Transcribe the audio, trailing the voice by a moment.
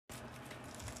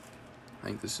I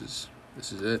think this is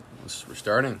it. We're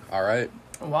starting. All right.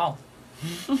 Oh, wow.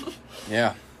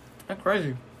 Yeah. That's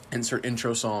crazy. Insert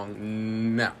intro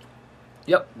song now.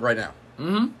 Yep. Right now.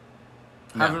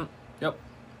 Mm-hmm. Now. Yep.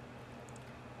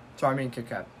 Sorry, I mean Kit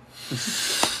Kat.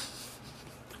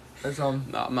 That's, No,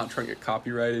 I'm not trying to get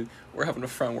copyrighted. We're having a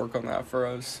friend work on that for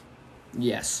us.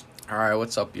 Yes. All right,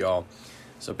 what's up, y'all?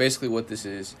 So basically what this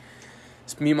is,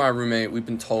 it's me and my roommate. We've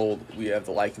been told we have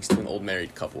the likings to an old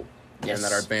married couple. Yes. And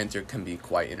that our banter can be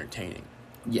quite entertaining.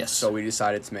 Yes. So we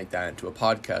decided to make that into a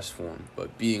podcast form.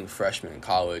 But being freshmen in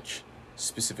college,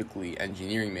 specifically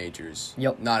engineering majors,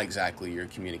 Yep. not exactly your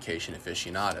communication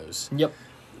aficionados, Yep.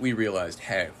 we realized,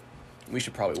 hey, we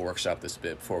should probably workshop this a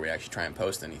bit before we actually try and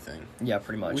post anything. Yeah,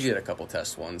 pretty much. We did a couple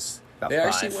test ones. About They 5.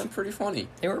 actually went pretty funny.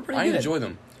 They were pretty I good. enjoy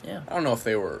them. Yeah. I don't know if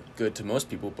they were good to most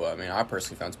people, but I mean, I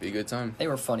personally found it to be a good time. They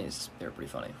were funnies. They were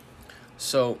pretty funny.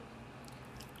 So,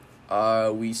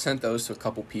 we sent those to a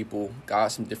couple people, got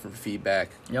some different feedback,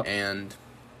 Yep. and,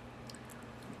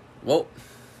 well,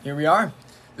 Here we are.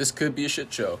 this could be a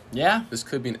shit show. Yeah. This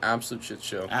could be an absolute shit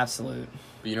show. Absolute.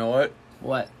 But you know what?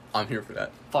 What? I'm here for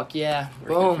that. Fuck yeah. We're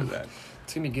Boom. here for that.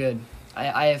 It's gonna be good.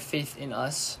 I have faith in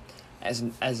us as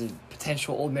a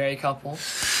potential old married couple.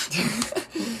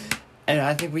 And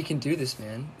I think we can do this,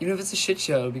 man. Even if it's a shit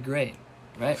show, it'll be great.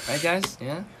 Right, guys?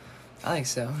 Yeah? I think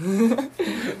so.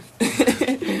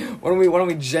 Why don't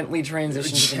we gently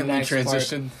transition to the Gently next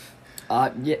transition.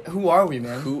 part? Yeah, who are we,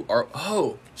 man? Who are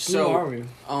Who are we?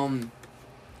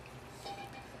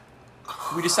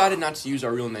 We decided not to use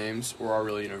our real names or our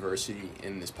real university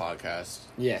in this podcast.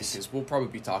 Yes. Because we'll probably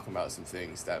be talking about some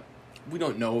things that we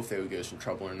don't know if they would get us in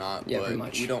trouble or not. Yeah, but pretty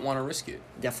much. we don't want to risk it.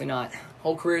 Definitely not.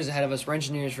 Whole careers ahead of us. We're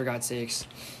engineers, for God's sakes.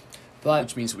 But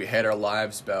Which means we hate our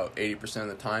lives about 80% of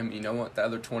the time. You know what? The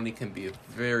other 20 can be a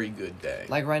very good day.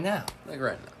 like right now. Like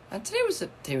right now. Today was a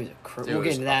Today we'll get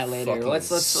was into that a later. fucking Let's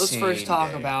first insane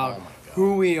talk day. about Oh my God.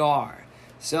 who we are.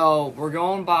 So we're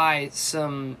going by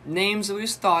some names that we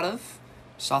just thought of,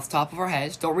 just off the top of our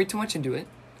heads. Don't read too much into it.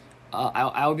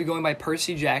 I will be going by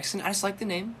Percy Jackson. I just like the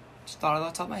name. Just thought of it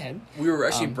off the top of my head. We were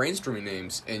actually brainstorming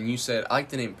names, and you said, I like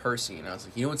the name Percy. And I was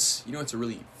like, you know what's a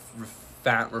really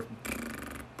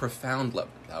profound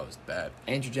level. That was bad.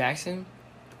 Andrew Jackson.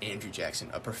 Andrew Jackson,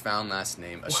 a profound last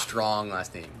name, a strong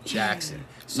last name, Jackson.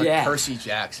 It's like Yeah. Percy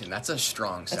Jackson. That's a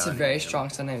strong sound. That's a very strong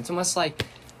son name. It's almost like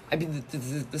I'd be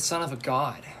the son of a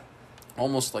god.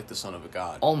 Almost like the son of a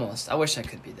god. Almost. I wish I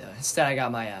could be though. Instead, I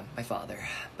got my father.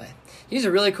 But he's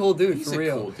a really cool dude. He's for a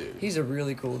real. cool dude. He's a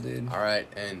really cool dude. All right,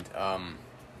 and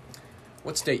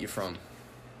what state you from?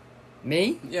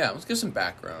 Me? Yeah, let's give some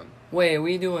background. Wait, are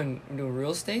we doing real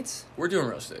estates? We're doing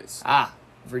real estates. Ah,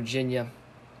 Virginia.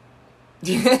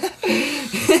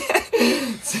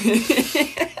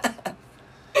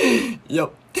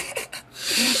 Yep.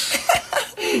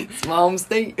 It's my home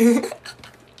state.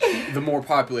 The more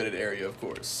populated area, of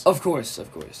course. Of course.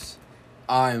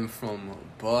 I'm from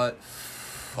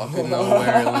fucking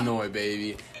nowhere, Illinois,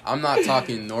 baby. I'm not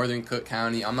talking northern Cook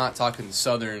County. I'm not talking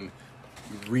southern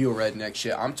real redneck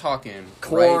shit. I'm talking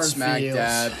right smack Cornfields.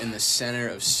 dab in the center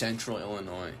of central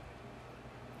Illinois.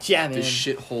 Yeah, man. The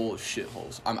shithole of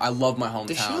shitholes. I love my hometown.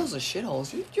 The shithole's a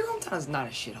shithole. Your hometown is not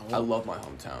a shithole. I love my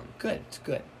hometown, Good, it's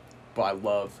good. but I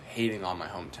love hating on my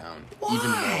hometown Why? even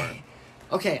more.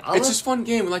 Okay, It's just fun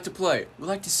game we like to play. We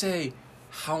like to say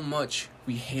how much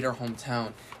we hate our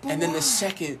hometown, and then the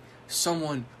second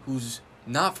someone who's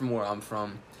not from where I'm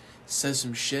from says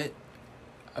some shit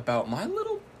about my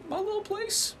little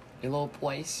place, your little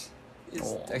place. it's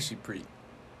Oh. actually pretty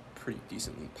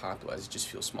decently popularized. It just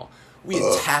feels small. We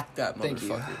attack that Thank you.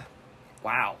 motherfucker.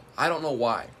 Wow. I don't know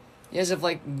why. You guys have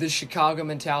like the Chicago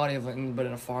mentality of but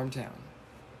in a farm town.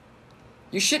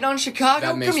 You shitting on Chicago?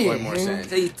 That makes Come way here. more sense.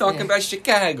 Hey, you talking Yeah. about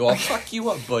Chicago? I'll fuck you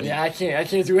up, buddy. Yeah, I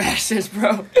can't do accents,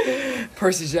 bro.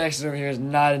 Percy Jackson over here is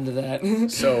not into that.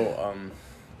 So,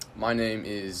 my name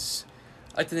is,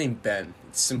 I like the name Ben.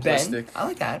 It's simplistic. Ben? I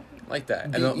like that. Like that.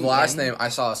 And the B-E-N? last name I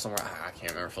saw somewhere, I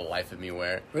can't remember for the life of me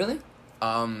where. Really?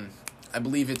 I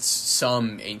believe it's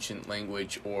some ancient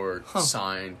language or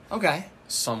sign Okay.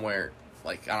 somewhere,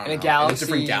 like, I don't know. In a galaxy. In a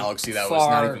different galaxy that was not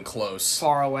far- even close.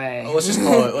 Far away. Oh, let's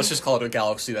just call it a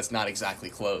galaxy that's not exactly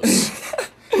close.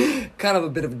 Kind of a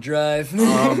bit of a drive.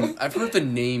 I've heard the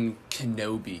name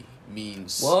Kenobi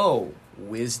means Whoa.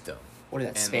 wisdom What is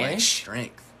that, and Spanish?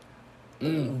 like strength.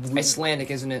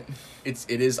 Icelandic, isn't it? It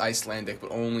is Icelandic,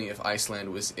 but only if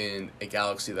Iceland was in a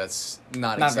galaxy that's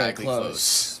not Not very exactly close.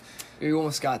 close. We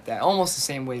almost got that. Almost the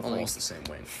same wavelength. Almost the same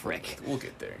way. Frick. We'll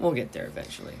get there. We'll get there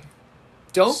eventually.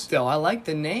 Dope, though. I like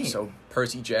the name. So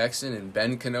Percy Jackson, and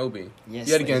Ben Kenobi. Yes.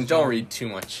 Yet again, ladies don't and read too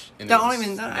much into Don't these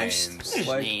even- names. there's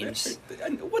names.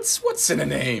 What's in a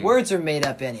name? Words are made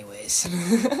up anyways.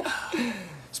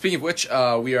 Speaking of which,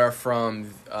 we are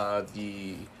from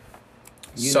the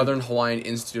Southern Hawaiian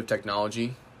Institute of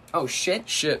Technology. Oh, shit.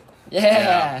 Shit.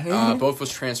 Yeah. Both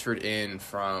was transferred in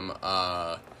from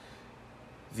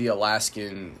the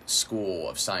Alaskan School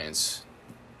of Science.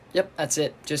 Yep, that's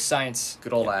it. Just science.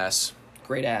 Good old ass.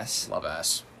 Great ass. Love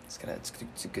ass.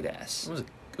 It's a good ass.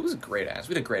 It was a great ass.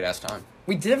 We had a great ass time.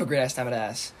 We did have a great ass time at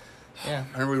ass. Yeah.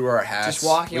 Remember we wore our hats. Just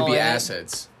walking We'd all be in.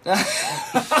 assheads.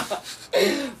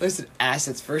 Listen,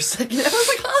 assets for a second. I was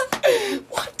like, huh?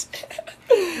 What?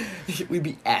 We'd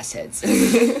be assheads. But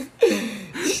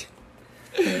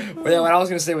yeah, what I was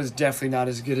gonna say was definitely not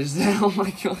as good as that. Oh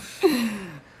my god.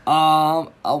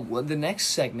 Well, the next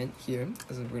segment here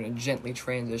is we're gonna gently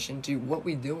transition to what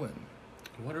we doing.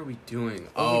 What are we doing?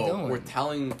 What are we doing? We're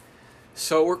telling.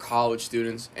 So we're college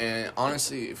students, and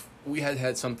honestly, if we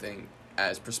had something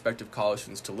as prospective college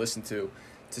students to listen to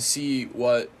see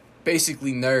what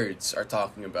basically nerds are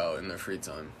talking about in their free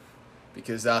time,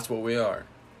 because that's what we are.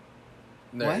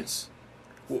 Nerds.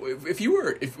 Well, if you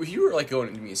were like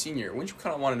going to be a senior, wouldn't you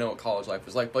kind of want to know what college life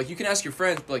was like? But like, you can ask your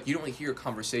friends, but like, you don't really hear a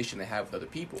conversation they have with other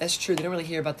people. That's true. They don't really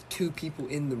hear about the two people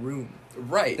in the room.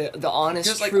 Right. The honest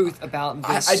Because, like, truth about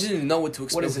this. I didn't know what to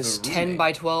expect. What is this? 10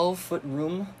 by 12 foot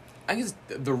room? I think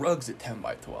the rug's at 10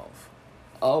 by 12.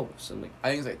 Oh, so like I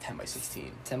think it's like 10 by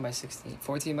 16. 10 by 16,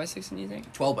 14 by 16. You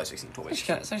think? 12 by 16. 12 by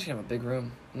 16. It's actually kind of a big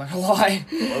room. I'm not gonna lie.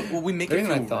 Well, we make Bigger it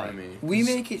than I feel thought. roomy. We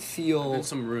make it There's feel been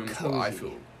some rooms where I cozy.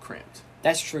 feel cramped.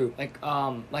 That's true. Like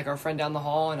our friend down the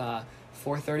hall in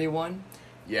 431.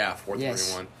 Yeah, 431.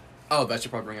 Yes. Oh, that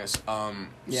should probably bring us.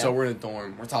 Yeah. So we're in a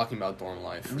dorm. We're talking about dorm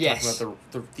life. We're Yes. talking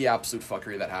about the absolute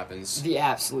fuckery that happens. The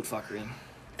absolute fuckery.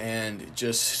 And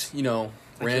just, like your taco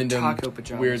random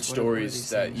pajamas. weird What are stories these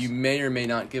that things? you may or may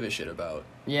not give a shit about.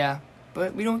 Yeah,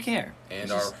 but we don't care.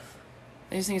 And I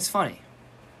just think it's funny.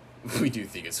 we do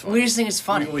think it's funny. We just think it's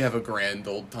funny. We have a grand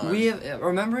old time. We have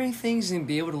remembering things and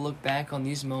be able to look back on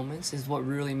these moments is what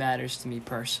really matters to me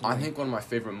personally. I think one of my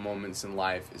favorite moments in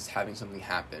life is having something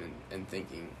happen and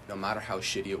thinking, no matter how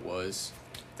shitty it was,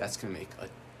 that's gonna make a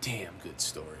damn good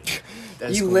story.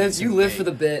 That's you going to live make- for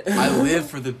the bit. I live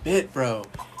for the bit, bro.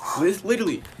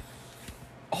 Literally,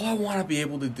 all I want to be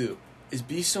able to do is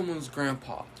be someone's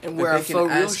grandpa and that wear a they can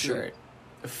faux real ask him- shirt.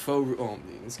 A faux real.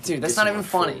 Dude, that's not even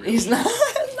funny. He's not.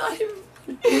 Not even.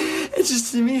 It's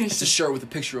just to me. It's a shirt with a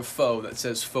picture of faux that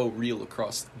says faux real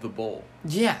across the bowl.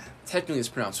 Yeah. Technically, it's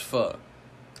pronounced pho,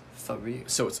 For real.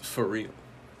 so it's for real.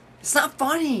 It's not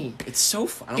funny. It's so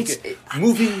fun. I don't It's- get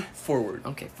moving forward.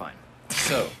 Okay, fine.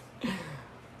 So,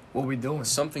 What we doing?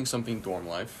 something dorm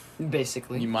life.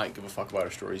 Basically. You might give a fuck about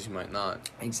our stories, you might not.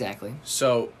 Exactly.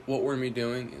 So, what we're going to be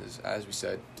doing is, as we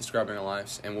said, describing our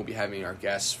lives, and we'll be having our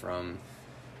guests from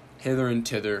hither and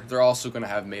thither. They're also going to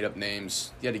have made-up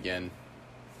names, yet again.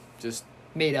 Just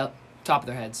Made up. Top of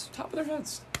their heads. top of their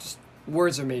heads. Just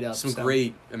Words are made up. some so-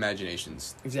 great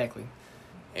imaginations. Exactly.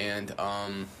 And,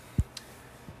 well,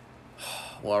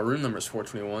 our room number is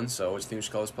 421, so what do you think we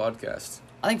should call this podcast?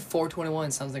 I think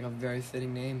 421 sounds like a very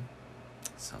fitting name.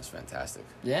 Sounds fantastic.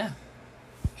 Yeah.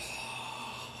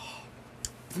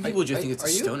 Some people just think it's are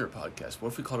a you? stoner podcast. What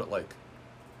if we called it, like,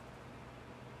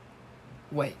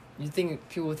 Wait, you think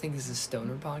people would think this is a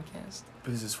stoner podcast?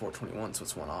 because it's 421, so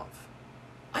it's one off.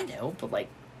 I know, but like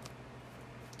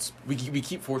We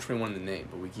keep 421 in the name,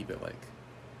 but we keep it, like,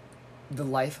 the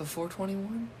life of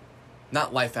 421?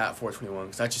 not life at 421,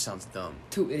 because that just sounds dumb.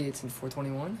 2 idiots in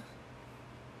 421?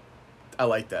 I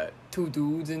like that. 2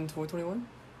 dudes in 421?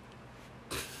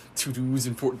 Two dudes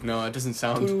and four. No, it doesn't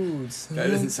sound. Dudes. That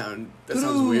doesn't sound. That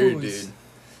sounds weird, Dudes. dude.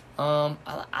 I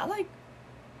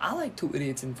like 2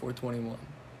 idiots in 421.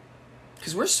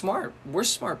 Cause we're smart. We're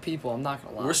smart people. I'm not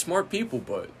gonna lie. We're smart people,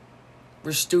 but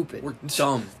We're stupid. we're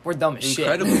dumb. We're dumb as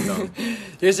Incredibly shit. dumb. You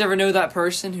guys ever know that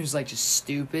person who's like just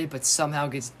stupid but somehow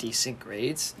gets decent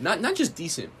grades? Not just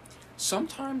decent.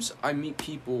 Sometimes I meet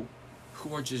people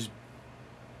who are just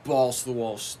balls to the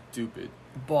wall stupid,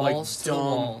 Balls like to the dumb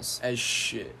walls. as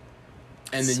shit.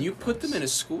 And then you put them in a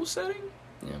school setting,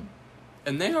 Yeah.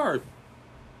 and they are,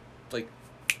 like,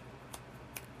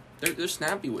 they're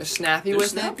snappy with They're it. snappy They're with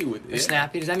snappy it? with it. They're yeah.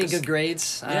 snappy. Does that mean Just- good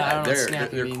grades? I Yeah, don't know what they're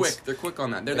snappy means. quick. They're quick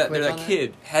on that. They're They're that quick on that?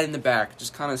 kid, head in the back,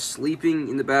 just kind of sleeping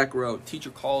in the back row. Teacher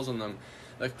calls on them,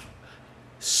 like,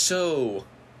 so,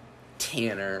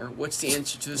 Tanner, what's the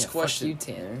answer to this Yeah, question? Fuck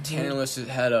you, Tanner. Tanner lifts his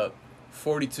head up,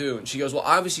 42, and she goes, well,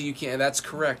 obviously you can't. That's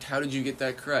correct. How did you get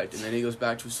that correct? And then he goes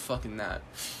back to his fucking nap,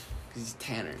 because he's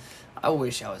Tanner. I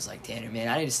wish I was like Tanner, man.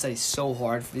 I need to study so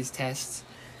hard for these tests.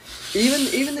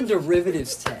 Even the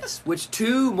derivatives test, which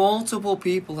multiple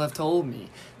people have told me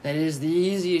that it is the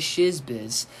easiest shiz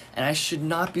biz, and I should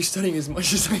not be studying as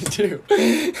much as I do.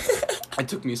 It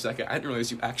took me a second. I didn't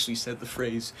realize you actually said the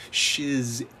phrase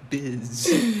shiz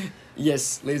biz.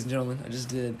 Yes, ladies and gentlemen, I just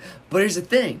did. But here's the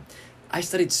thing. I've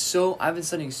been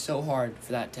studying so hard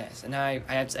for that test, and I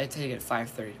take it at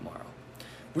 5:30 tomorrow.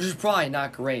 Which is probably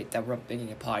not great that we're making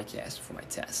a podcast for my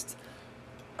test.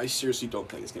 I seriously don't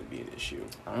think it's going to be an issue.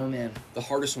 I don't know, man. The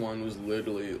hardest one was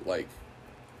literally, like,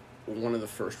 one of the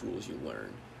first rules you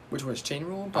learn. Which one is chain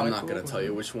rule? I'm not going to tell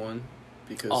you which one.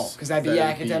 Because that'd be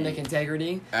academic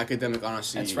integrity? Academic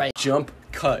honesty. That's right. Jump,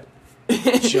 cut.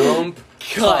 Jump,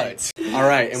 cut. All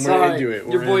right, and we're going to do it.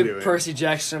 Your boy Percy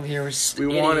Jackson over here was We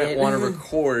want to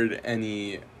record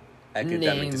any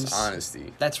academic Names.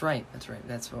 dishonesty. That's right.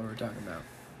 That's what we're talking about.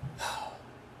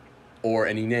 Or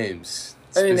any names.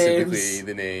 Any Specifically names.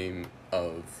 the name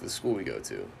of the school we go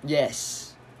to.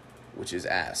 Yes. Which is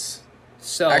ass.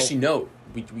 So Actually, no.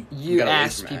 We you got away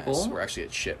ass from people. ass. We're actually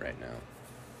at shit right now.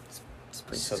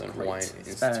 Southern Hawaiian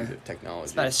Institute of Technology.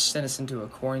 It's about to send us into a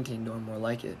quarantine dorm, more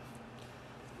like it.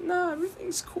 No,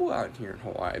 everything's cool out here in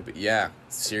Hawaii. But yeah,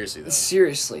 seriously though.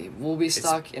 Seriously, we'll be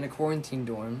stuck in a quarantine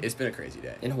dorm It's been a crazy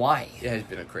day. in Hawaii. Yeah, it's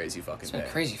been a crazy fucking It's day. been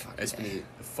a crazy fucking It's day. been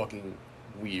a fucking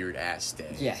weird ass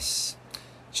day. Yes.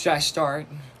 Should I start?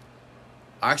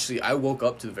 Actually, I woke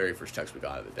up to the very first text we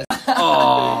got of the day.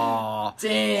 Aww.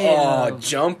 Damn. Oh,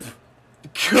 jump.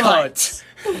 Cut.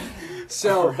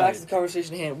 So Alright. back to the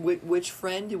conversation at hand. Which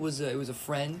friend? It was a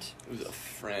friend. It was a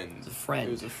friend. It was a friend.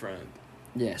 It was a friend.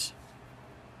 Yes.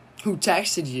 Who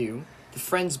texted you? The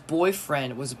friend's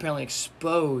boyfriend was apparently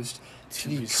exposed to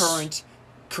the current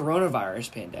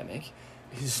coronavirus pandemic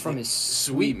from his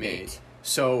sweet mate.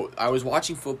 So I was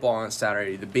watching football on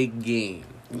Saturday, the big game.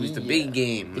 It was the big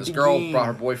game. The This big girl game. brought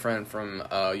her boyfriend from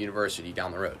university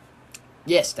down the road.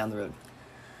 Yes, down the road.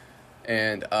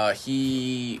 And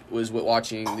he was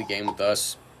watching the game with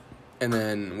us. And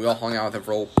then we all hung out with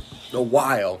him for a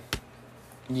while.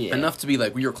 Yeah. Enough to be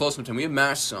like, we were close enough to him. We had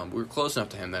masks on, but we were close enough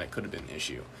to him that it could have been an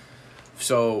issue.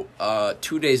 So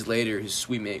 2 days later, his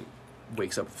sweet mate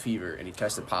wakes up with fever, and he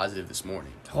tested positive this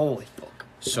morning. Holy fuck.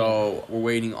 So we're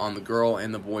waiting on the girl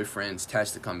and the boyfriend's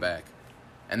test to come back.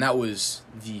 And that was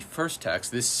the first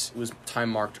text. This was time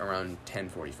marked around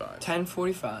 10:45.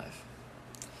 10:45.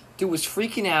 Dude was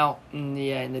freaking out in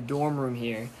the dorm room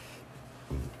here,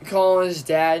 calling his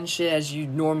dad and shit as you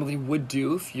normally would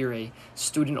do if you're a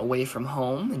student away from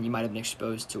home and you might have been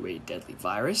exposed to a deadly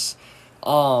virus.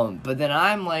 But then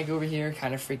I'm like over here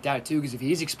kind of freaked out too because if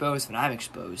he's exposed, then I'm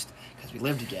exposed because we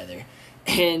live together.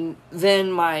 And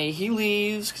then he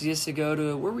leaves because he has to go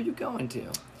to, where were you going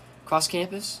to? Cross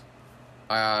campus?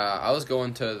 I was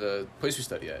going to the place we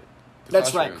study at.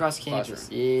 That's right, cross campus.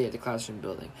 Yeah, the classroom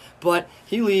building. But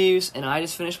he leaves, and I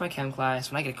just finished my chem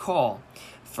class when I get a call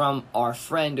from our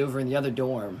friend over in the other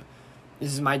dorm.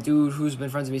 This is my dude who's been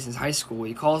friends with me since high school.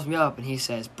 He calls me up, and he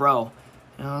says, bro.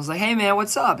 And I was like, hey, man,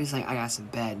 what's up? He's like, I got some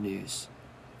bad news.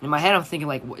 In my head, I'm thinking,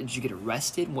 like, what, did you get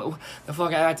arrested? What the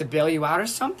fuck, I had to bail you out or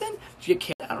something? Did you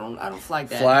get killed? I don't flag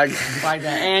that. Flag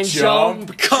that. And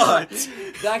jump. Cut.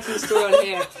 Back to the story on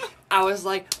hand. I was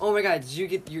like, oh my god, did you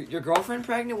get your girlfriend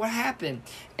pregnant? What happened?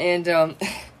 And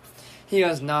he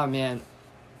goes, nah, man,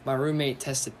 my roommate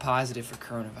tested positive for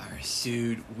coronavirus.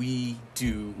 Dude, we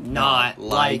do Not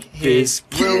like his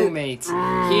roommate.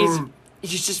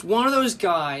 He's just one of those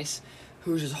guys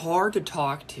who's just hard to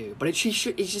talk to. But it's just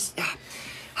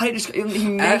how do you describe? He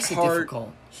makes it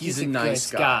difficult. He's a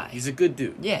nice guy. He's a good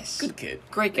dude. Yes. Good kid.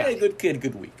 Great guy. Yeah, good kid,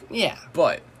 good week. Yeah.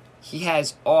 But He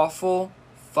has awful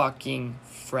fucking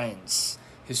friends.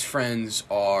 his friends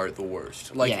are the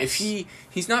worst. Like, Yes. if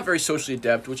he's not very socially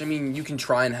adept, which, I mean, you can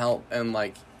try and help, and,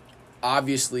 like,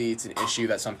 obviously it's an issue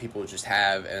that some people just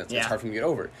have, and it's hard for them to get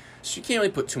over. So you can't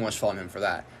really put too much fault on him for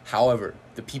that. However,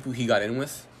 the people he got in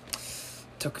with,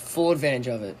 Took full advantage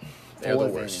of it. They're the Full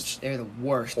worst. advantage. They're the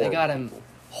worst. Horrible They got him people.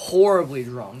 horribly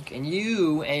drunk. And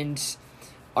you and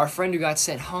our friend who got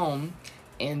sent home,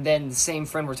 and then the same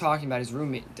friend we're talking about, his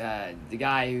roommate, the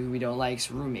guy who we don't like's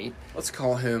roommate. let's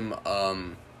call him a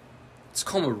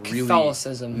really...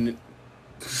 Catholicism.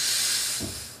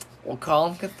 We'll call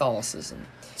him Catholicism.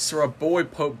 So our boy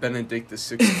Pope Benedict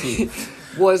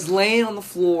XVI. Was laying on the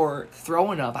floor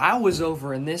throwing up. I was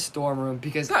over in this dorm room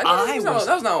because that was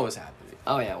not what was happening.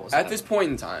 Oh yeah, it was At this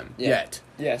point in time, Yes.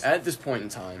 at this point in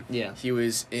time, Yeah. he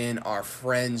was in our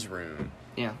friend's room,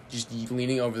 Yeah. just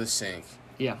leaning over the sink,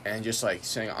 Yeah. And just like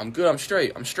saying, I'm good, I'm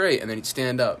straight, and then he'd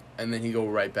stand up, and then he'd go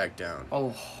right back down. Oh.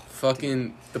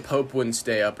 Fucking, the Pope wouldn't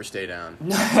stay up or stay down.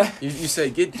 You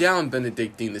said, get down,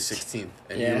 Benedictine the 16th,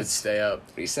 and he would stay up.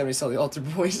 He said we saw the altar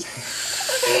boys.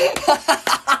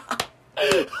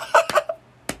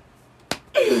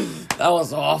 That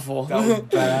was awful. That was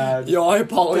bad. Yo, I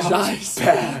apologize.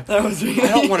 That was really I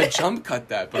don't want to jump cut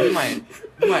that, but we might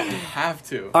have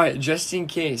to. Alright, just in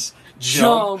case.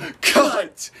 Jump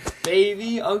cut!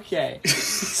 Baby, okay.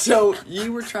 So,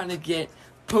 you were trying to get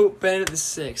Pope Benedict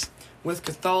VI with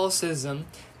Catholicism,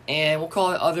 and we'll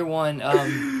call the other one,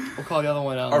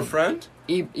 Our friend?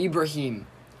 Ibrahim.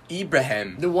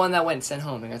 Ibrahim. The one that went sent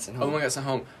home. They got sent home. Oh, the one that got sent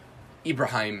home.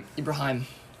 Ibrahim.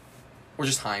 Or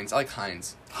just Heinz. I like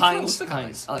Heinz. Heinz. He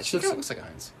Heinz. looks like a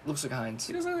Heinz. Looks like Heinz.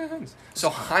 He does look like a Heinz. So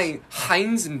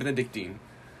Heinz and Benedictine.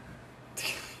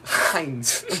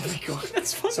 Heinz. Oh my god.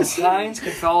 That's fun. So Heinz,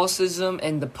 Catholicism,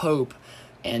 and the Pope,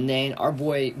 and then our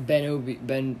boy Ben Kenobi.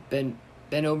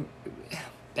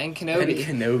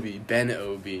 Ben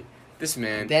Obi. This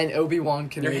man. Ben Obi-Wan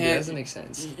Kenobi. Your hand- Doesn't make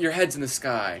sense. Your head's in the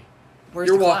sky. Where's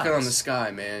You're the walking clouds? on the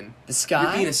sky, man. The sky.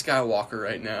 You're being a skywalker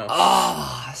right now.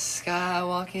 Ah,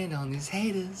 skywalking on these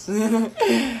haters.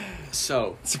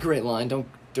 So, It's a great line. Don't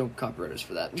copyright us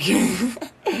for that.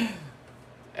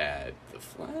 add the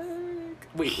flag.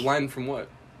 Wait, line from what?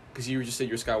 Because you just said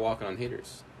you're skywalking on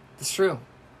haters. It's true.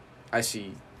 I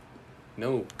see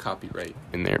no copyright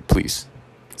in there. Please.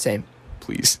 Same.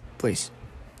 Please. Please.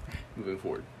 Moving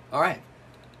forward. All right.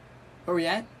 Where we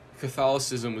at?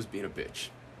 Catholicism was being a bitch.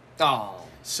 Oh.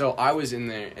 So I was in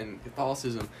there, and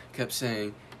Catholicism kept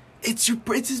saying, it's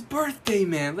his birthday,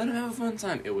 man. Let him have a fun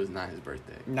time. It was not his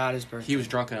birthday. Not his birthday. He was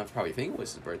drunk enough to probably think it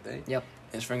was his birthday. Yep.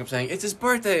 And his friend kept saying, it's his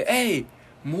birthday. Hey,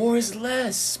 more is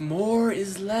less. More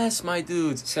is less, my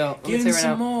dudes. So, let me Give tell him you right some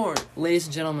now, more. ladies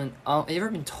and gentlemen, have you ever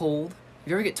been told? If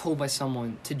you ever get told by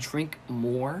someone to drink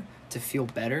more to feel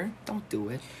better, don't do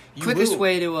it. You Quickest will.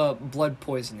 way to blood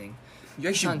poisoning, You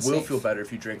actually It's will unsafe. feel better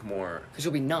if you drink more. because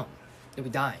you'll be numb. You'll be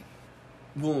dying.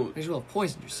 Well, Because you'll have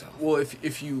poisoned yourself.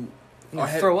 if you You'll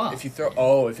throw up. If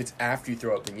it's after you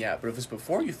throw up, then yeah. But if it's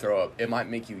before you throw up, it might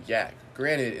make you yak.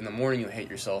 Granted, in the morning you'll hate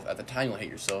yourself. At the time you'll hate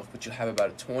yourself, but you'll have about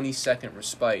a 20-second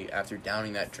respite after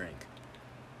downing that drink.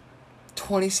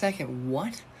 20-second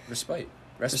what? Respite.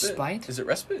 Respite? Is it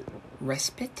respite?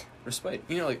 Respite? Respite.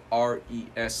 You know, like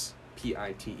RESPITE.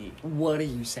 What are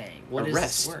you saying? What is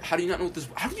Arrest. this word? How do you not know what this?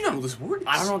 How do you not know what this word is?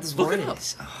 I don't know what this Look word it up.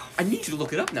 is. Oh, I need you to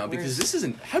look it up now Where because is- this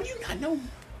isn't. How do you not know?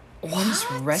 what is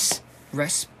What? respite?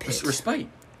 Respite.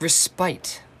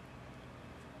 Respite.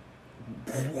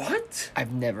 What?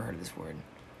 I've never heard of this word.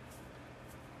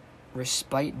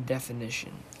 Respite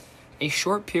definition. A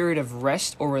short period of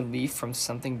rest or relief from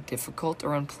something difficult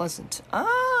or unpleasant.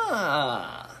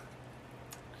 Ah.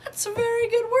 That's a very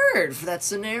good word for that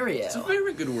scenario. It's a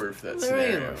very good word for that Very good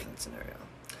scenario. word for that scenario.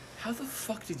 How the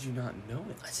fuck did you not know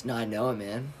it? That's not know it,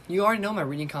 man. You already know my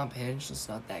reading comprehension is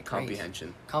not that great.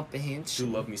 Comprehension. Comprehension.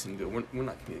 Do love me some good. We're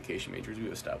not communication majors.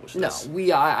 We've established No, this.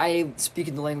 I speak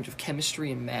in the language of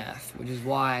chemistry and math, which is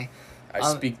why I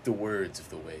speak the words of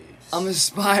the waves. I'm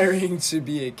aspiring to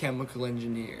be a chemical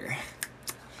engineer.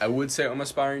 I would say I'm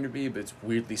aspiring to be, but it's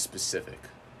weirdly specific.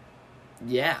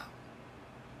 Yeah.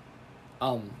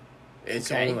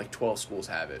 It's Okay. only like 12 schools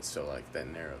have it, so like that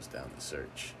narrows down the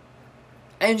search.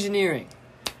 Engineering.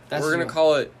 We're gonna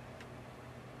call it.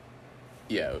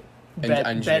 Yeah. Bed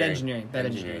engineering. Engineering. Bed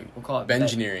engineering. We'll call it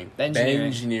Bengineering.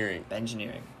 Bengineering. Bengineering.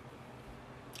 Bengineering.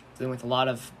 Dealing with a lot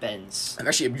of bends. I'm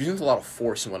actually using a lot of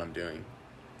force in what I'm doing.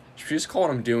 Should we just call what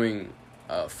I'm doing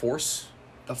force?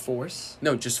 The force.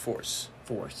 No, just force.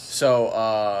 Force.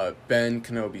 So, Ben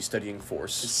Kenobi studying The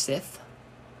force. Sith.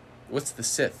 What's the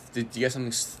Sith? Did you get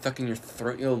something stuck in your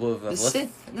throat? The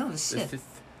Sith. No, the The Sith.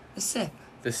 Sith. The Sith.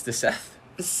 The Seth?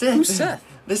 The Sith. Who's Seth?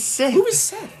 The Sith. Who is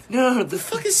Seth? No, The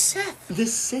fuck is Seth? The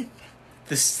Sith.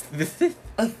 The Sith?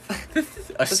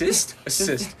 Assist?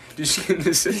 Assist. Did she get an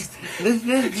assist?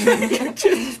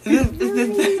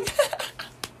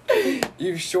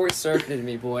 You short circuited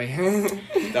me, boy.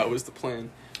 That was the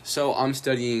plan. So I'm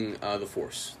studying the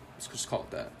Force. Let's just call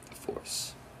it that.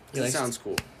 Force. It sounds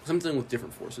cool. Something with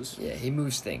different forces. Yeah, he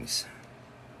moves things.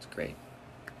 It's great.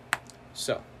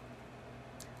 So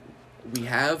we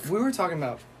have We talking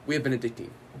about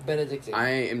Benedictine. Benedictine. I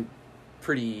am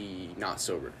pretty not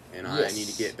sober, and I Yes. need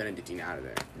to get Benedictine out of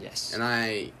there. Yes. And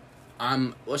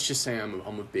I'm let's just say I'm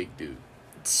a big dude.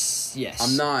 Yes.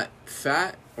 I'm not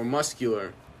fat or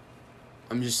muscular.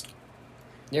 I'm just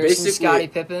You ever seen basically- Scottie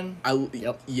Pippen? Yep.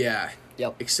 Yep. Yeah.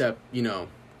 Yep. Except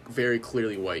very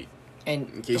clearly white. And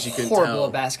In case you couldn't horrible tell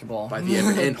at basketball. by the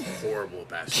end, and horrible at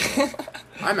basketball.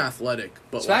 I'm athletic,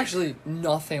 but So like, actually,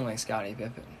 nothing like Scottie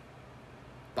Pippen.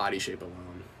 body shape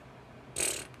alone.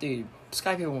 Dude,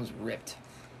 Scottie Pippen was ripped.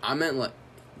 I meant like,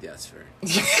 yeah, that's fair.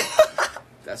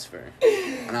 That's fair.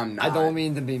 And I'm not. I don't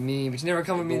mean to be mean, but you never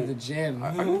come with me to the gym.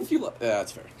 I mean, if you yeah,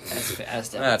 that's fair.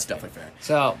 That's Definitely fair.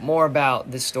 So, more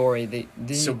about this story.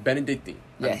 So Benedictine,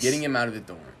 I'm Yes. getting him out of the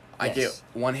door. I Yes. get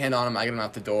one hand on him, I get him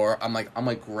out the door. I'm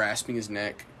like grasping his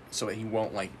neck so that he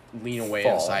won't like lean away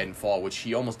Fall. inside and fall, which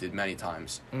he almost did many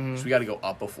times. Mhm. So we got to go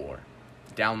up a floor,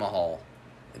 down the hall,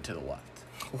 and to the left.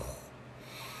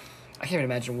 I can't even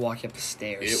imagine walking up the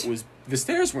stairs. It was the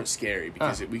stairs weren't scary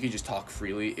because we could just talk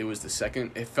freely. It was the second.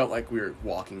 It felt like we were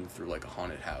walking through like a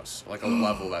haunted house, like a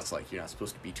level that's like you're not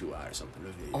supposed to be too loud or something.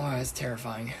 Oh, that's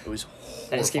terrifying. It was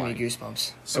That just gave me horrifying.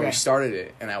 goosebumps. So Okay. we started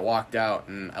it, and I walked out,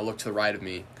 and I looked to the right of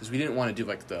me because we didn't want to do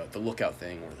like the lookout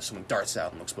thing where someone darts out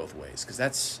and looks both ways because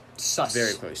that's Sus.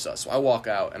 very clearly sus. So I walk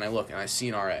out and I look and I see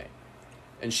an RA,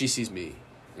 and she sees me,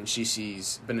 and she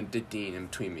sees Benedictine in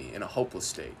between me in a hopeless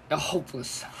state, A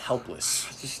hopeless.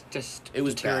 helpless. Just It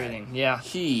was deteriorating. bad. Yeah.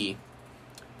 He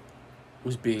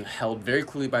was being held very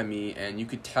clearly by me, and you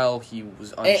could tell he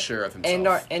was unsure of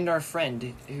himself. And our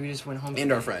friend who just went home. And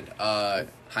today. our friend,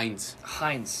 Heinz.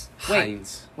 Heinz.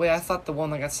 Heinz. Wait, I thought the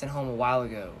one that got sent home a while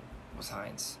ago was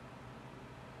Heinz.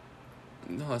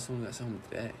 No, that's the one who got sent home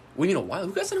today. We need a while.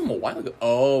 Who got sent home a while ago?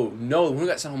 Oh no, the one who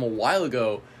got sent home a while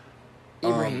ago.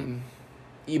 Ibrahim.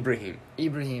 Ibrahim.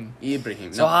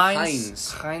 Ibrahim. So No,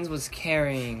 Heinz was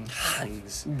carrying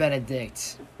Heinz.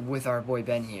 Benedict with our boy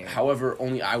Ben here. However,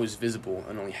 only I was visible,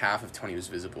 and only half of Tony was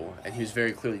visible, and he was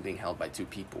very clearly being held by two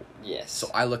people. Yes. So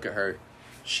I look at her.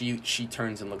 She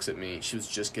turns and looks at me. She was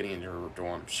just getting into her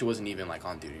dorm. She wasn't even like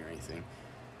on duty or anything.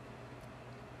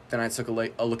 Then I took a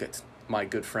look at my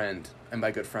good friend, and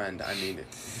by good friend I mean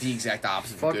the exact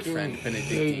opposite of a good friend,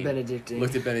 hate Benedictine.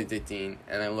 Looked at Benedictine,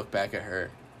 and I looked back at her,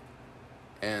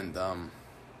 and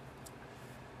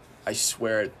I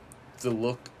swear,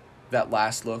 that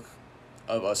last look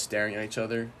of us staring at each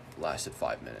other lasted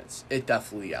 5 minutes. It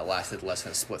definitely lasted less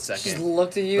than a split Just second.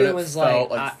 looked at you But and it was felt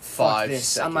like, like fuck 5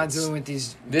 this. I'm not seconds. dealing with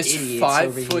these This idiots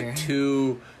over here.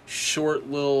 5'2", short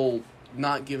little,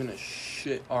 not giving a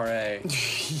shit RA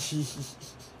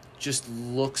just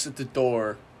looks at the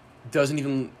door, doesn't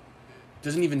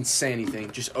even say anything,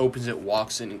 just opens it,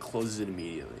 walks in, and closes it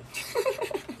immediately.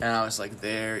 And I was like,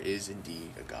 there is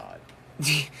indeed a God.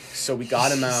 So we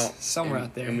got him out. Somewhere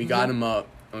out there. And we got him up,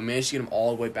 and we managed to get him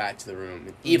all the way back to the room.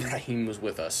 And Ibrahim was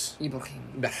with us. Ibrahim.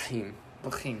 Ibrahim.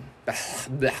 Ibrahim.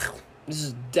 Ibrahim. This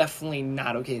is definitely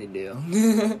not okay to do.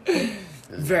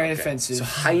 Very Okay. offensive. So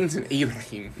Heinz and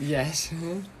Ibrahim, Yes.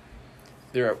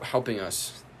 they're helping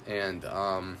us, and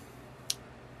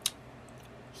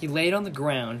He laid on the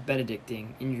ground,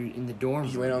 Benedictine, in the dorm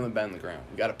he room. laid on the bed on the ground.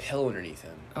 We got a pillow underneath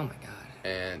him, Oh my god.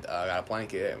 and got a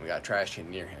blanket, and we got a trash can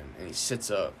near him. And he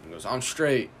sits up and goes, "I'm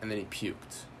straight," and then he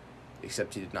puked.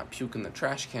 Except he did not puke in the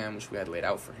trash can, which we had laid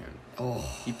out for him. Oh.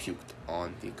 He puked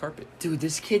on the carpet. Dude,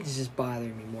 this kid is just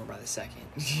bothering me more by the second.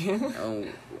 Oh,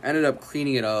 ended up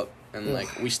cleaning it up, and Ugh.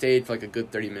 like we stayed for like a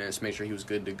good 30 minutes, make sure he was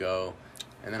good to go.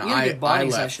 And then We had a good I bonding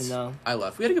left. session, though. I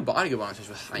left. We had a good bonding session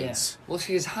with Heinz Yeah. Well,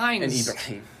 because and Heinz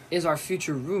Ibrahim. is our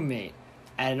future roommate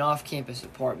at an off-campus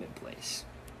apartment place.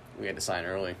 We had to sign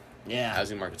early. Yeah.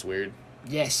 Housing market's weird.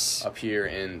 Yes. Up here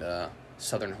in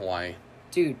southern Hawaii,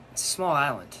 Dude, it's a small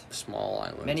island. small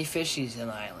island. Many fishies in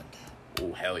the island.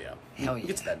 Oh, hell yeah. Hell We'll yeah.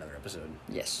 get to that in another episode.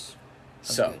 Yes.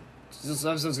 That's So, good. This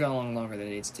episode's gone along longer than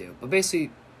it needs to. But basically,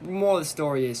 the moral of the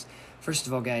story is, first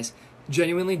of all, guys,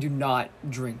 genuinely do not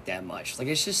drink that much. Like,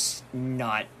 it's just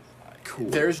not cool.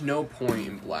 there's no point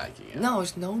in blacking it. No,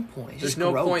 there's no point. It's There's just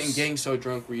no gross. point in getting so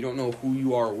drunk where you don't know who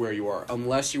you are or where you are,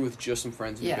 unless you're with just some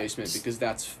friends in Yeah. the basement, because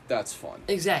that's fun.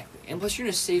 Exactly. And plus, you're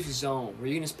in a safe zone where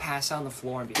you can just pass out on the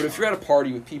floor and be But if you're at a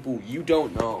party with people you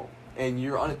don't know and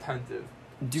you're unattentive,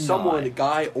 do someone, a not.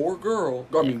 guy or girl,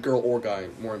 I mean girl or guy,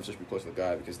 more emphasis be close to the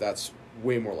guy because that's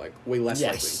way less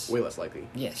Yes. likely, way less likely,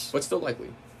 Yes. but still likely.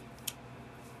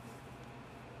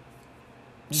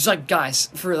 Just like, guys,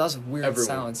 for those weird Everyone.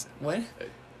 sounds. What?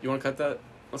 You want to cut that?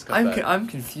 Let's cut that. I'm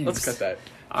confused. Let's cut that.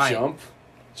 All right.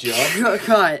 Jump.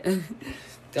 Cut.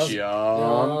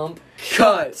 Jump.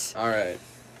 Cut. All right.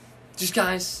 Just,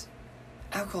 guys,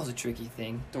 alcohol's a tricky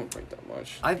thing. Don't drink that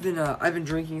much. I've been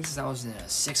drinking since I was in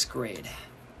 6th grade.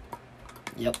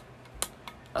 Yep.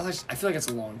 I feel like it's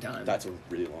a long time. That's a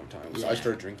really long time. So Yeah. I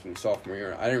started drinking sophomore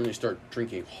year. I didn't really start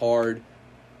drinking hard.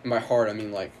 And by hard, I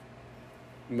mean like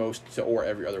most or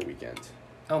every other weekend.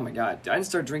 Oh my god. I didn't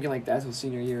start drinking like that until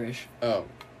senior year-ish. Oh.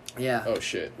 Yeah. Oh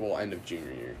shit. Well, end of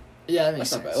junior year. Yeah, that makes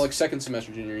That's not sense. bad. Like second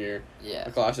semester junior year, Yeah.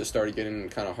 the classes started getting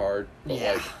kind of hard. But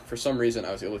Yeah. like for some reason,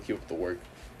 I was able to keep up with the work.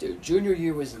 Dude, junior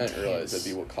year was I intense. didn't realize that'd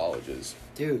be what college is.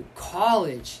 Dude,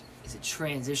 college is a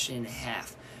transition and a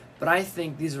half. But I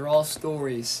think these are all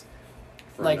stories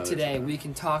For like another today time. we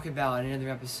can talk about in another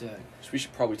episode. So we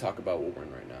should probably talk about what we're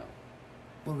in right now.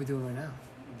 What are we doing right now?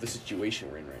 The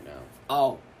situation we're in right now.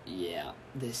 Oh, yeah.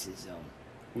 This is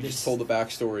We This- just told the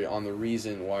backstory on the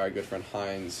reason why our good friend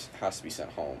Heinz has to be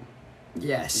sent home.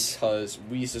 yes. Because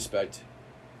we suspect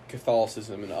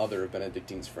Catholicism and other of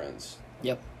Benedictine's friends.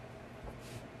 Yep.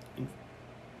 Is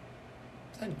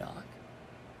that a knock?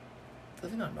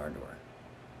 Definitely not an our door.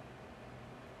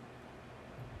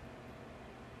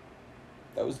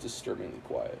 That was disturbingly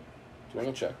quiet. Do you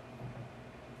want to go check?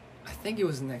 I think it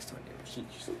was the next one, dude. She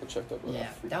checked up. Yeah,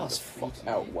 that was fuck freaky,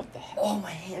 out. dude. What the heck? Oh,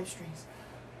 my hamstrings.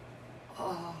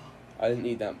 Oh. I didn't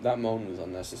need that. That moan was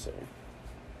unnecessary.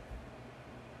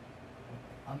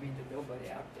 I mean, to nobody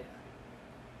out there.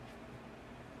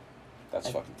 That's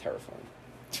I- fucking terrifying.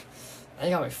 I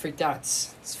got me freaked out.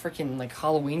 It's freaking like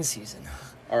Halloween season.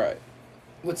 All right,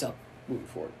 What's up? moving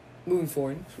forward. Moving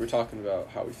forward. So we're talking about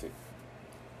how we think.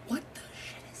 What the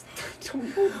shit is that? I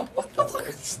don't know what the What are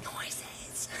these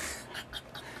noises?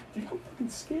 Dude, I'm fucking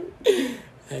scared.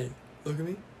 Hey, look at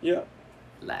me. Yeah.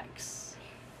 Relax.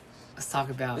 Let's talk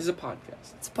about. This is a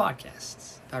podcast. It's a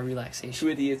podcast about relaxation. Two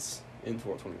idiots in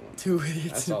 421. Two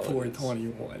idiots That's in all it is.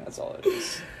 421. That's all it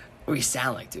is. We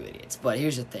sound like two idiots, but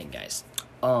here's the thing, guys.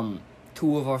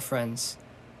 Two of our friends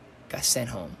got sent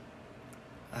home.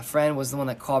 A friend was the one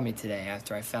that called me today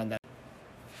after I found out.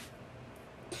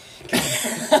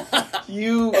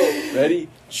 You ready?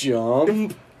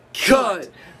 Jump. Cut.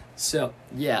 So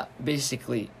yeah,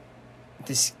 basically,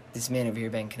 this man over here,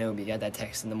 Ben Kenobi, got that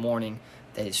text in the morning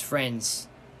that his friend's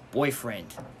boyfriend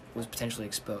was potentially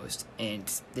exposed,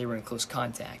 and they were in close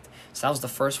contact. So that was the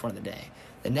first one of the day.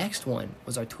 The next one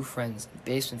was our two friends on the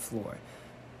basement floor,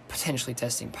 potentially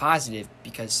testing positive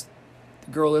because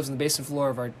the girl lives on the basement floor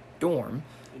of our dorm.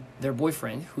 Their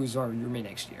boyfriend, who's our roommate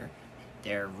next year,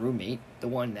 their roommate, the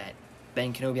one that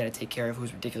Ben Kenobi had to take care of, who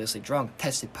was ridiculously drunk,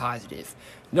 tested positive.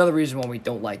 Another reason why we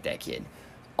don't like that kid.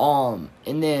 And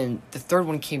then the third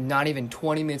one came not even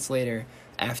 20 minutes later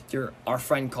after our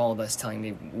friend called us telling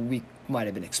me we might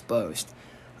have been exposed.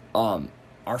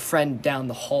 Our friend down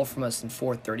the hall from us in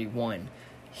 431,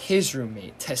 his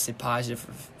roommate tested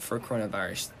positive for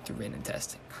coronavirus through random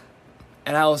testing.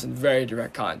 And I was in very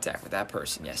direct contact with that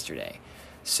person yesterday.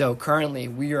 So currently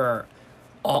we are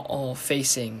all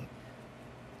facing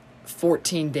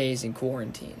 14 days in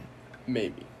quarantine.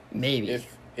 Maybe. Maybe.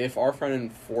 If our friend in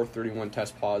 431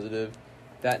 tests positive,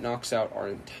 that knocks out our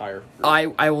entire group.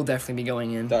 I will definitely be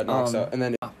going in. That knocks out. And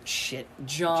then Oh, shit.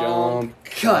 Jump.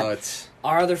 Cut.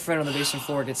 Our other friend on the basement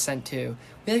floor gets sent too.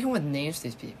 We gotta come with names to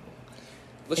these people.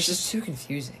 Let's It's just. just too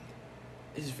confusing.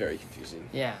 It's very confusing.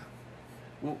 Yeah.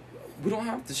 Well, we don't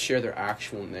have to share their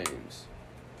actual names.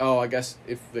 Oh, I guess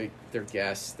if they're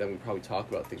guests, then we probably talk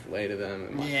about things related to them.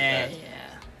 And like Yeah, that.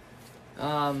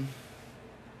 yeah.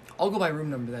 I'll go by room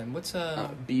number then. What's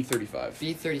B35.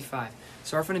 B35.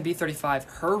 So our friend in B35,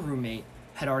 her roommate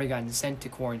had already gotten sent to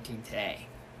quarantine today.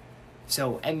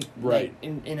 So and Right.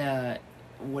 like, in a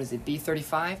what is it,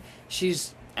 B35?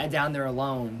 She's down there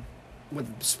alone with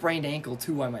a sprained ankle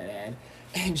too, I might add,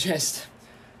 and just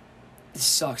this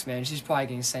sucks, man. She's probably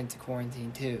getting sent to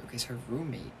quarantine too because her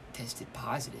roommate tested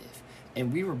positive,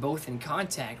 and we were both in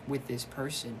contact with this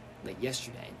person like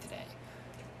yesterday and today.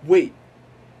 Wait.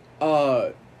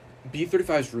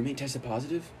 B35's roommate tested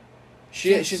positive?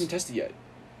 She Yes. hasn't tested yet.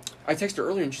 I texted her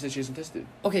earlier and she said she hasn't tested.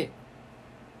 Okay,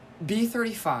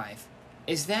 B35,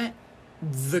 is that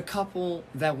the couple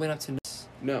that went up to...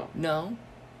 No. No?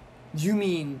 You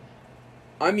mean...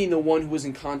 I mean the one who was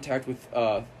in contact with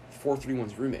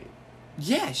 431's roommate.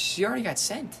 Yeah, she already got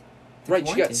sent. to Right,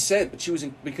 she got quarantine. sent,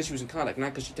 but because she was in contact,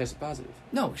 not because she tested positive.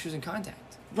 No, she was in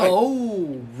contact. Right.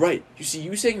 Oh! Right. You see,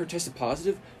 you saying her tested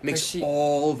positive makes she-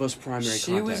 all of us primary She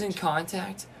contact. was in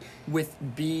contact with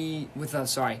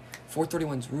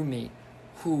 431's roommate,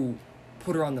 who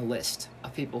put her on the list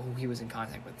of people who he was in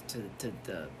contact with to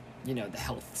the, the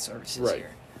health services Right.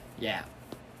 here. Yeah.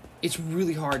 It's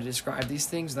really hard to describe these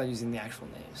things without using the actual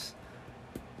names.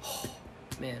 Oh,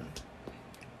 man.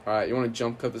 All right, you want to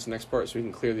jump cut this next part so we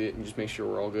can clear it and just make sure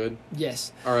we're all good?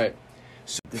 Yes. All right.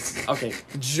 Okay,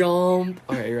 jump.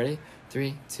 Okay, you ready?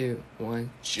 3, 2, 1.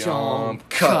 Jump.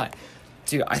 Cut.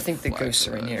 Dude, I think the Flag ghosts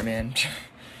are in cut. here, man.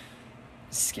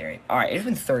 It's scary. Alright, it's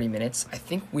been 30 minutes. I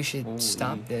think we should Holy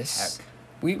stop this. heck.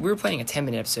 We were planning a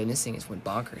 10-minute episode, and this thing is went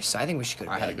bonkers. So I think we should go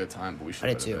to I bed. had a good time, but we should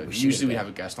I go did to too. bed. We should Usually go we to have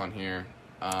a guest on here.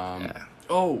 Yeah.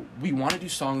 Oh, we want to do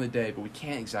song of the day, but we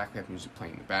can't exactly have music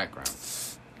playing in the background.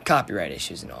 Copyright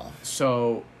issues and all.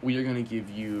 So we are going to give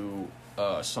you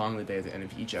a song of the day at the end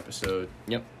of each episode.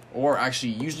 Yep. Or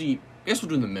actually, usually, I guess we'll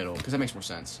do in the middle, because that makes more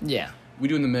sense. Yeah. We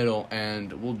do in the middle,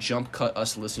 and we'll jump cut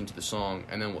us listening to the song,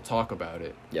 and then we'll talk about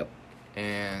it. Yep.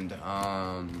 And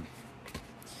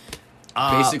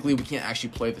basically, we can't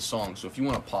actually play the song. So if you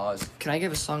want to pause Can I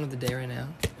give a song of the day right now?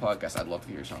 the podcast, I'd love to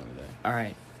hear your song of the day. All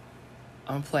right.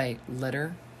 I'm going to play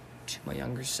Letter to My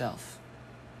Younger Self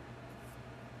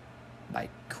by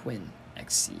Quinn,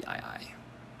 XCII,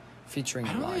 featuring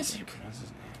I don't know how Logic. you pronounce his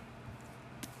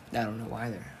name. I don't know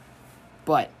either.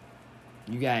 But,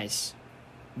 you guys,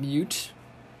 mute.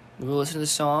 We'll listen to the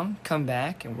song, come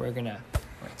back, and we're gonna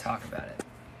talk about it.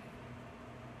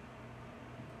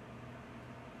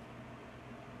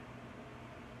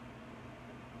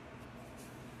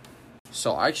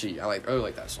 So actually, I really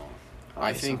like that song. I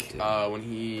like the think song, too. when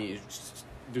he's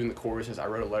doing the chorus, says, "I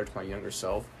wrote a letter to my younger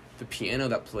self." The piano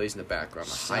that plays in the background,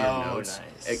 the So higher notes,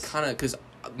 nice. it kind of because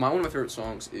one of my favorite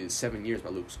songs is 7 Years by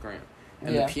Lucas Graham,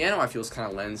 and Yeah. the piano I feel is kind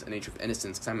of lends a nature of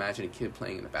innocence because I imagine a kid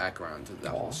playing in the background to that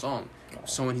whole Aw. song. Aw.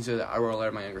 So when he said, "I wrote a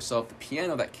letter to my younger self," the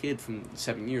piano, that kid from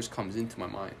 7 Years, comes into my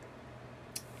mind.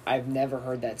 I've never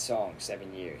heard that song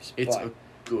 7 years. It's but a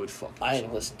good fucking I song.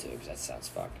 didn't listen to it because that sounds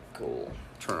fucking cool.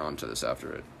 Turn on to this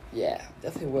after it. Yeah,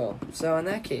 definitely will. So in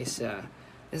that case,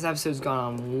 this episode's gone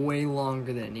on way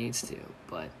longer than it needs to.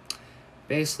 But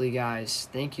basically, guys,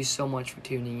 thank you so much for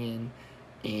tuning in.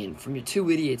 And from your two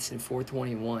idiots in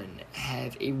 421,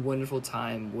 have a wonderful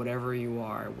time, whatever you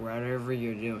are, whatever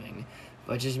you're doing.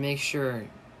 But just make sure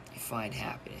you find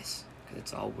happiness, because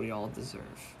it's all we all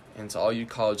deserve. And to all you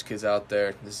college kids out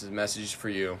there, this is a message for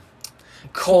you.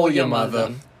 Call your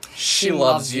mother. She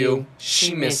loves you.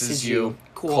 She misses you.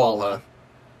 Call her.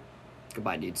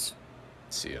 Goodbye, dudes.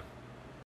 See you.